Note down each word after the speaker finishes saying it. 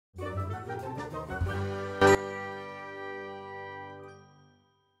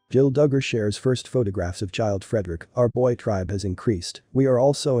Jill Duggar shares first photographs of child Frederick. Our boy tribe has increased. We are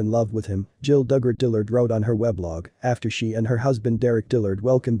all so in love with him, Jill Duggar Dillard wrote on her weblog after she and her husband Derek Dillard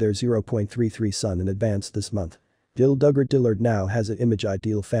welcomed their 0.33 son in advance this month. Jill Duggar Dillard now has an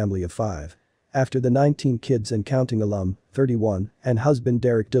image-ideal family of 5. After the 19 kids and counting alum, 31, and husband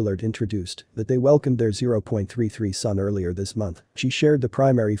Derek Dillard introduced that they welcomed their 0.33 son earlier this month, she shared the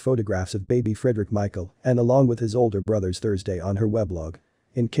primary photographs of baby Frederick Michael and along with his older brothers Thursday on her weblog.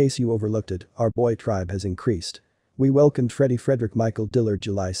 In case you overlooked it, our boy tribe has increased. We welcomed Frederick Michael Dillard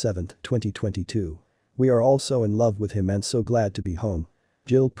July 7, 2022. We are all so in love with him and so glad to be home.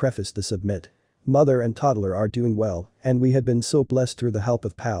 Jill prefaced the submit. Mother and toddler are doing well, and we had been so blessed through the help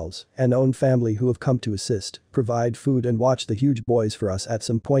of pals and own family who have come to assist, provide food and watch the huge boys for us at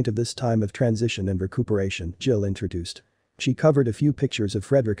some point of this time of transition and recuperation, Jill introduced. She covered a few pictures of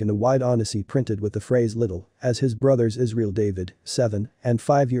Frederick in a wide Odyssey printed with the phrase little, as his brothers Israel David, 7, and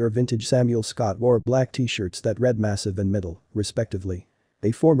 5-year vintage Samuel Scott wore black t-shirts that read massive and middle, respectively.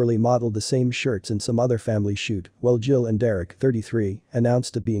 They formerly modeled the same shirts in some other family shoot, while Jill and Derek, 33,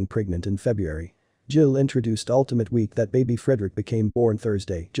 announced to being pregnant in February. Jill introduced Ultimate Week that baby Frederick became born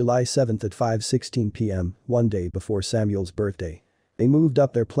Thursday, July 7 at 5:16 p.m., one day before Samuel's birthday. They moved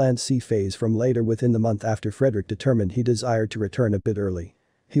up their planned C phase from later within the month after Frederick determined he desired to return a bit early.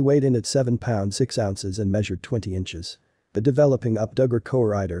 He weighed in at 7 pounds 6 ounces and measured 20 inches. The Developing Up Duggar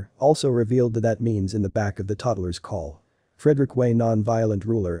co-writer also revealed that means in the back of the toddler's call. Frederick way non-violent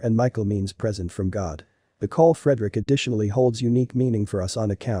ruler and Michael means present from God. The call Frederick additionally holds unique meaning for us on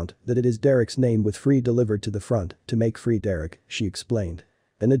account that it is Derek's name with free delivered to the front to make free Derek, she explained.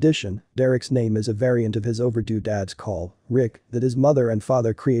 In addition, Derek's name is a variant of his overdue dad's call, Rick, that his mother and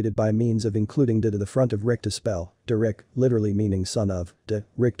father created by means of including to the front of Rick to spell, Derek, literally meaning son of,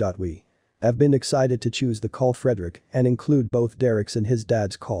 Rick. We have been excited to choose the call Frederick and include both Derek's and his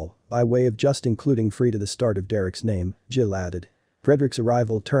dad's call, by way of just including free to the start of Derek's name, Jill added. Frederick's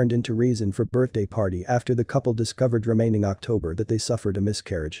arrival turned into reason for birthday party after the couple discovered remaining October that they suffered a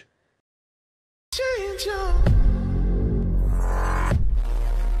miscarriage.